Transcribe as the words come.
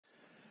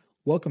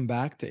Welcome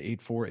back to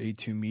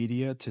 8482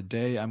 Media.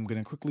 Today I'm going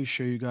to quickly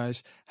show you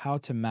guys how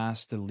to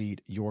mass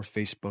delete your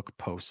Facebook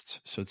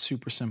posts. So it's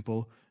super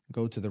simple.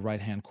 Go to the right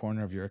hand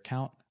corner of your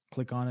account,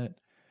 click on it,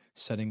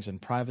 settings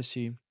and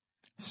privacy,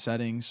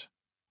 settings.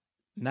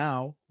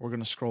 Now we're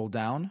going to scroll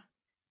down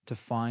to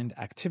find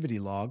activity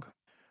log.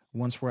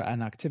 Once we're at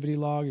an activity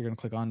log, you're going to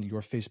click on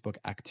your Facebook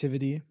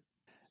activity.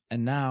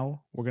 And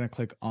now we're going to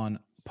click on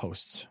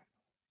posts.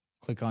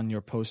 Click on your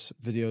posts,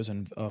 videos,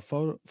 and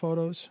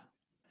photos.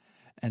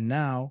 And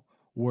now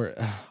we're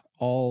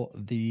all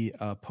the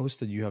posts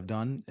that you have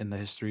done in the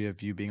history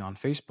of you being on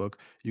Facebook,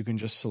 you can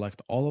just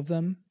select all of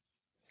them,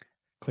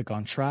 click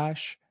on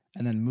trash,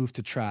 and then move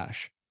to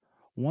trash.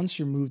 Once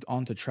you're moved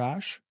on to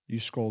trash, you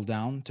scroll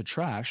down to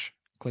trash,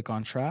 click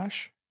on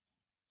trash,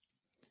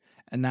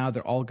 and now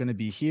they're all going to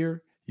be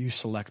here. You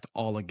select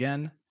all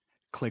again,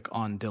 click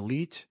on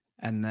delete,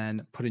 and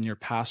then put in your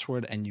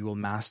password, and you will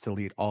mass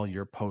delete all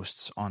your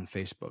posts on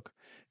Facebook.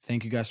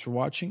 Thank you guys for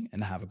watching,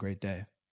 and have a great day.